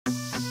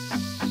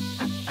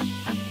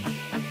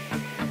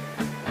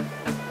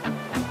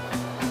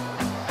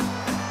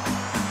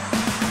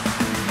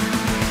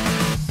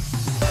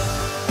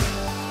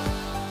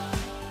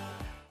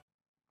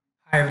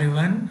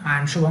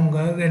I'm Shubham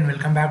Garg and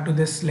welcome back to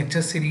this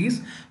lecture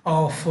series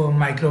of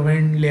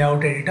Microwind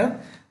Layout Editor.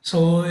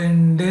 So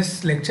in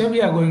this lecture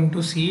we are going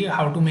to see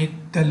how to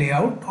make the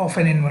layout of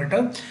an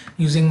inverter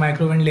using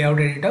Microwind Layout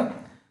Editor.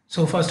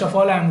 So first of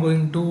all I'm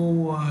going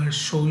to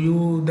show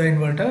you the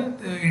inverter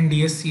in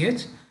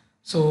DSCH.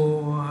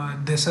 So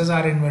this is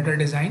our inverter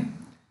design,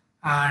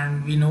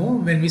 and we know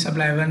when we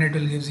supply 1 it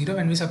will give 0,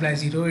 when we supply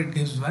 0 it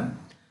gives 1.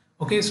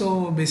 Okay,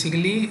 so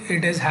basically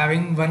it is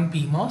having one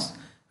PMOS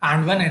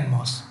and one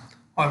NMOS.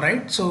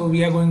 Alright, so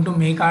we are going to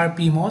make our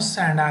PMOS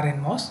and our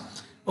NMOS.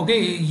 Okay,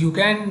 you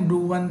can do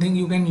one thing,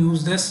 you can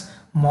use this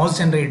MOS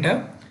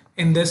generator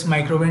in this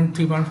Microwind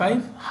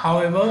 3.5.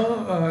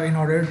 However, in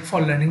order for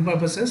learning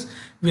purposes,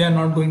 we are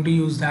not going to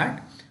use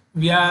that.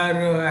 We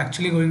are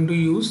actually going to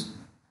use,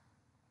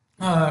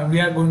 we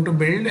are going to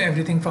build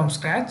everything from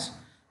scratch.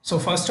 So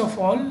first of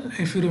all,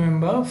 if you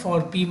remember,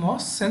 for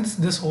PMOS, since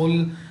this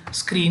whole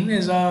screen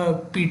is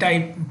a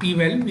P-type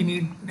P-well, we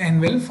need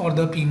N-well for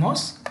the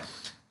PMOS.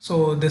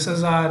 So this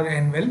is our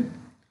N-well.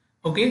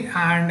 Okay,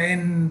 and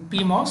in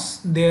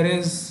PMOS there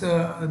is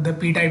the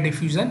P-type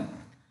diffusion.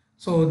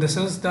 So this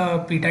is the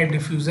P-type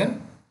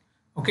diffusion.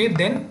 Okay,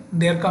 then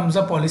there comes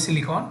a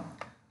polysilicon.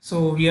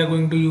 So we are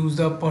going to use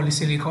the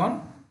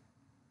polysilicon.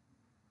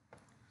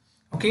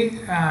 Okay,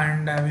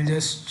 and I will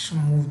just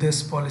move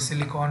this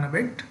polysilicon a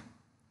bit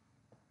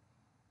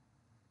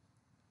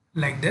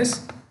like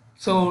this.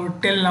 So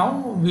till now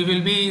we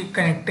will be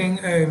connecting,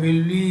 we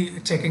will be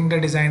checking the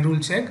design rule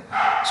check.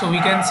 So we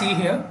can see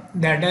here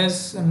that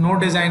is no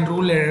design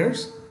rule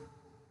errors.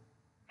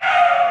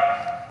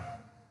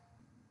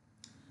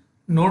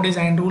 No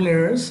design rule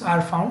errors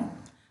are found.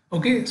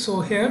 Okay,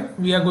 so here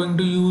we are going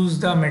to use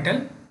the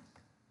metal.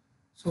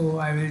 So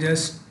I will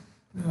just,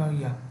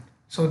 yeah.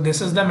 So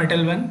this is the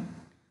metal one.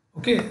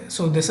 Okay,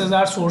 so this is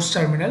our source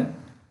terminal.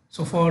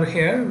 So for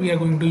here we are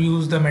going to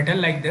use the metal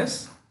like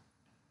this.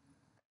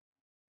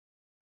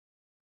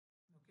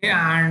 Okay,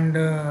 and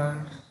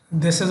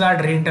this is our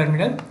drain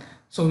terminal.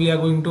 So we are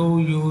going to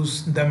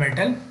use the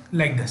metal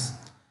like this.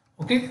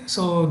 Okay,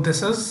 so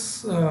this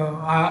is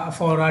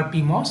for our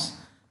PMOS.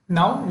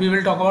 Now we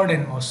will talk about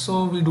NMOS.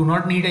 So we do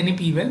not need any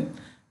P-well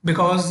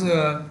because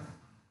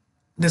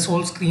this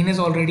whole screen is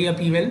already a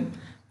P-well,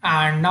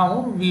 and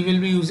now we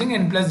will be using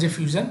N plus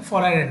diffusion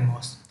for our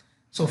NMOS.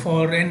 So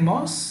for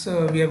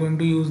NMOS we are going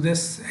to use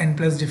this N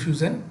plus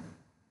diffusion.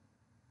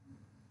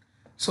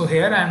 So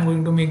here I am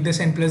going to make this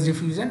N plus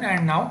diffusion,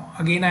 and now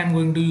again I am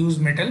going to use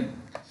metal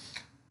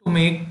to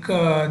make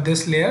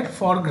this layer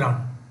for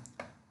ground.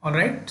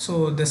 Alright,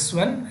 so this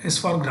one is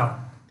for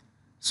ground.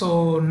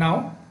 So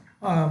now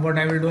what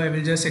I will do, I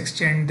will just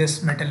extend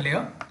this metal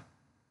layer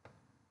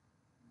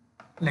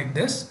like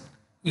this.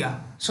 Yeah,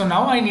 so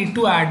now I need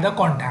to add the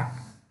contact.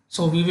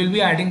 So we will be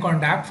adding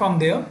contact from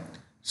there.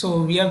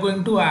 So we are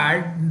going to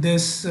add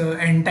this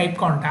N-type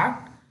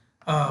contact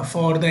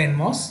for the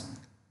NMOS.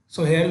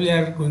 So here we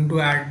are going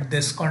to add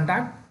this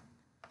contact,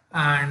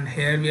 and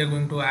here we are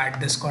going to add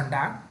this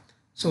contact.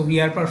 So we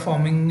are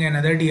performing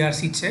another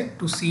DRC check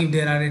to see if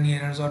there are any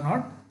errors or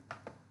not.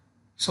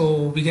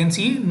 So we can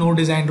see no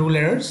design rule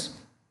errors.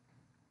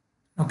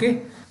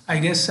 Okay, I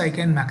guess I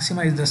can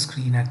maximize the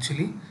screen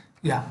actually.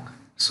 Yeah,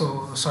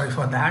 so sorry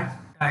for that.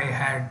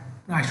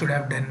 I should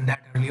have done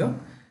that earlier.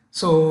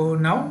 So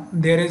now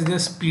there is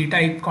this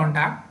P-type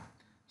contact.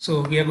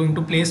 So we are going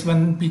to place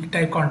one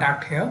P-type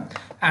contact here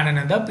and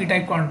another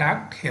P-type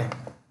contact here.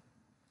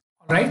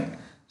 Alright,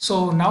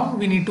 so now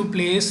we need to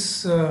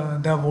place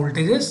the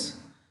voltages,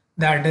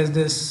 that is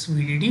this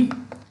VDD,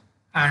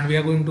 and we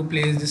are going to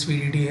place this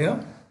VDD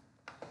here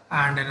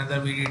and another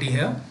VDD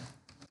here.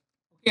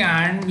 Okay,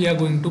 and we are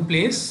going to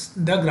place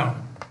the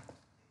ground.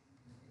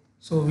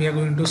 So we are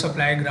going to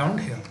supply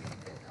ground here.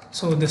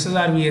 So this is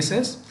our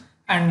VSS.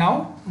 And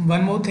now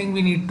one more thing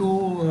we need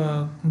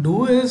to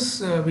do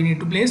is we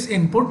need to place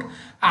input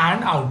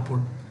and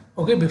output.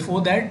 Okay, before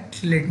that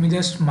let me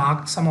just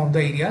mark some of the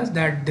areas.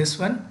 That this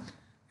one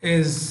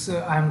is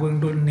I'm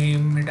going to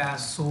name it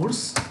as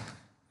source,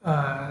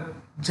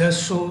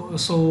 just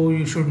so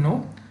you should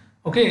know.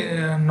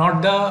 Okay,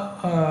 not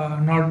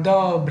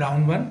the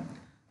brown one.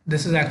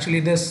 This is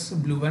actually this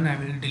blue one. I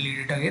will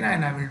delete it again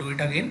and I will do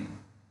it again.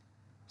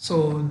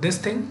 So this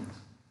thing,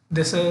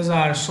 this is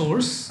our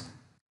source.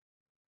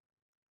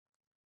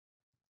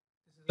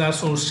 Our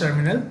source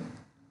terminal.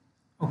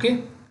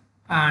 Okay,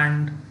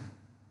 and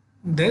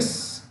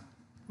this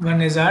one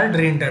is our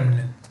drain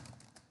terminal.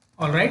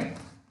 All right,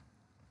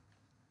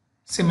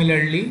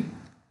 similarly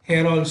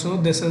here also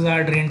this is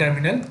our drain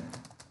terminal,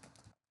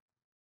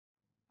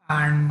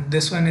 and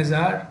this one is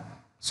our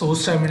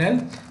source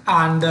terminal,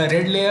 and the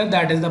red layer,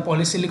 that is the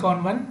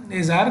polysilicon one,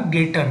 is our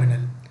gate terminal.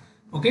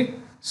 Okay,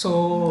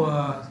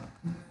 so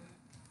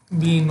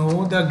we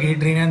know the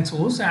gate, drain and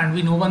source, and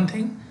we know one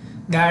thing,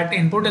 that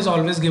input is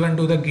always given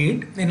to the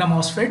gate in a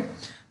MOSFET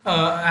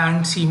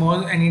and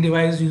CMOS, any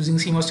device using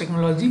CMOS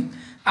technology,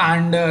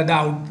 and the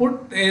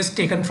output is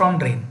taken from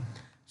drain.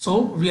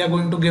 So we are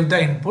going to give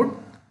the input.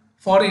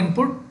 For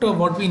input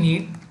what we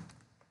need,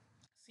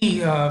 see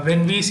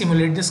when we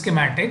simulate the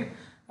schematic,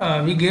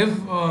 we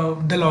give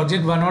the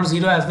logic 1 or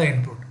 0 as the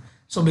input.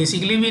 So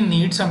basically we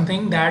need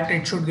something that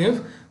it should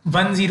give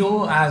 1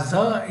 0 as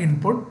the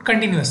input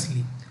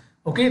continuously.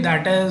 Okay,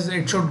 that is,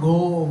 it should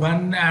go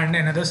 1 and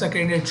another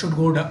second it should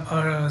go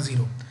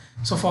 0.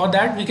 So for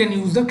that we can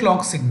use the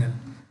clock signal.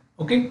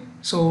 Okay,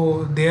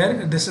 so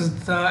there, this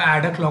is the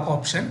add a clock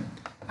option,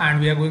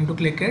 and we are going to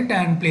click it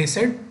and place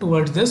it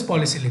towards this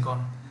polysilicon.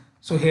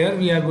 So here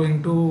we are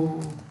going to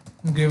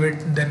give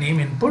it the name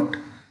input,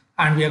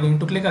 and we are going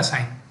to click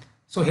assign.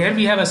 So here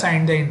we have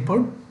assigned the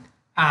input,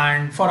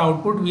 and for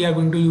output we are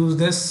going to use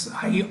this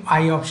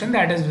I option,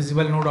 that is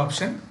visible node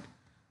option.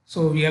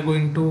 So we are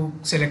going to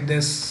select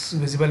this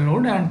visible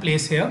node and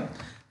place here,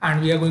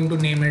 and we are going to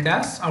name it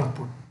as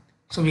output.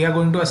 So we are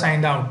going to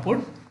assign the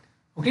output.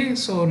 Okay,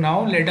 so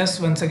now let us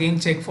once again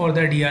check for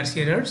the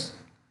DRC errors.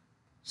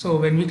 So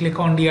when we click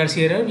on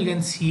DRC error, we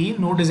can see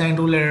no design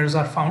rule errors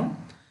are found.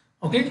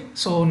 Okay,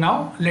 so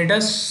now let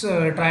us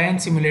try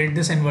and simulate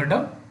this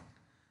inverter.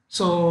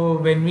 So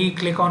when we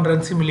click on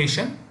run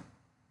simulation,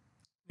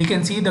 we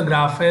can see the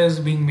graph is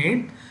being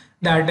made.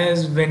 That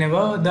is,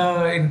 whenever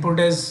the input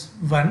is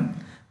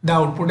 1, the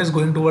output is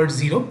going towards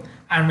 0,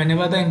 and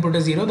whenever the input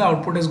is 0, the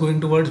output is going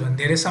towards 1.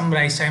 There is some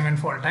rise time and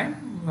fall time.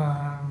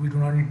 We do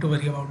not need to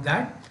worry about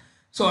that.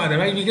 So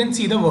otherwise we can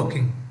see the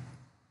working.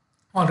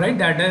 Alright,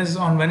 that is,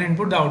 on 1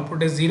 input the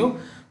output is 0,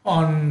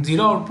 on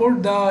 0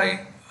 output the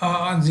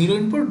on 0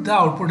 input the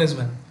output is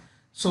 1.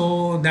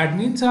 So that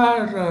means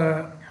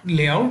our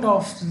layout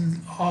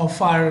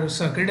of our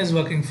circuit is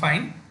working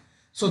fine.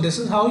 So this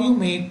is how you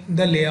make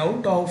the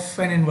layout of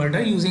an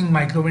inverter using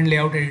Microwind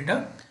layout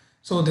editor.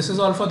 So this is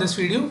all for this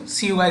video.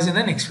 See you guys in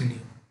the next video.